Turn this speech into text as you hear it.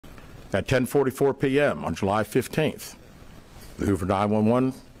At 10:44 p.m. on July 15th, the Hoover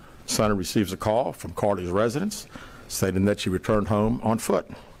 911 center receives a call from Carlee's residence stating that she returned home on foot.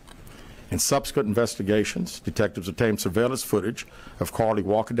 In subsequent investigations, detectives obtained surveillance footage of Carlee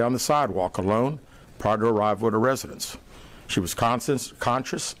walking down the sidewalk alone prior to arrival at her residence. She was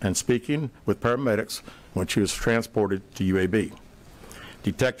conscious and speaking with paramedics when she was transported to UAB.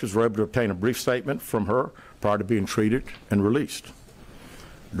 Detectives were able to obtain a brief statement from her prior to being treated and released.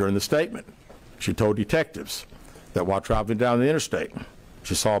 During the statement, she told detectives that while traveling down the interstate,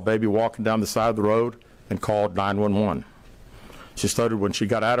 she saw a baby walking down the side of the road and called 911. She stated when she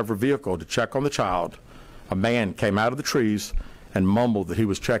got out of her vehicle to check on the child, a man came out of the trees and mumbled that he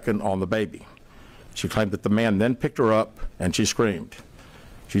was checking on the baby. She claimed that the man then picked her up and she screamed.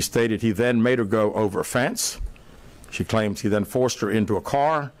 She stated he then made her go over a fence. She claims he then forced her into a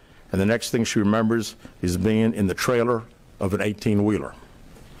car, and the next thing she remembers is being in the trailer of an 18-wheeler.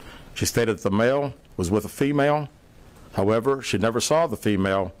 She stated that the male was with a female. However, she never saw the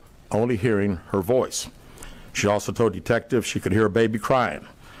female, only hearing her voice. She also told detectives she could hear a baby crying.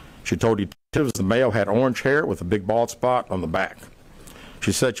 She told detectives the male had orange hair with a big bald spot on the back.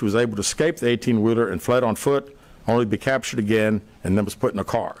 She said she was able to escape the 18-wheeler and fled on foot, only to be captured again and then was put in a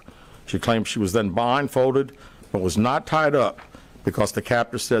car. She claimed she was then blindfolded but was not tied up because the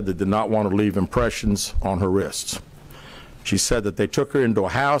captor said they did not want to leave impressions on her wrists. She said that they took her into a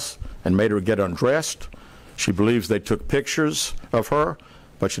house and made her get undressed. She believes they took pictures of her,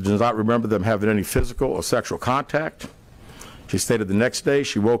 but she does not remember them having any physical or sexual contact. She stated the next day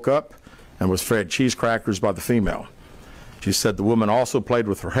she woke up and was fed cheese crackers by the female. She said the woman also played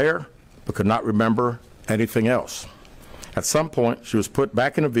with her hair, but could not remember anything else. At some point, she was put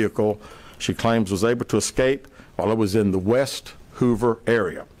back in a vehicle she claims was able to escape while it was in the West Hoover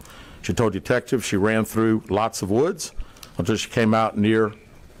area. She told detectives she ran through lots of woods until she came out near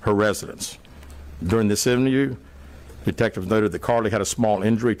her residence. During this interview, detectives noted that Carlee had a small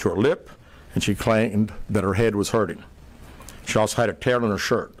injury to her lip, and she claimed that her head was hurting. She also had a tear in her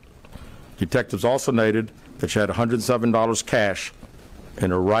shirt. Detectives also noted that she had $107 cash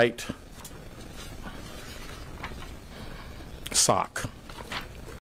in her right sock.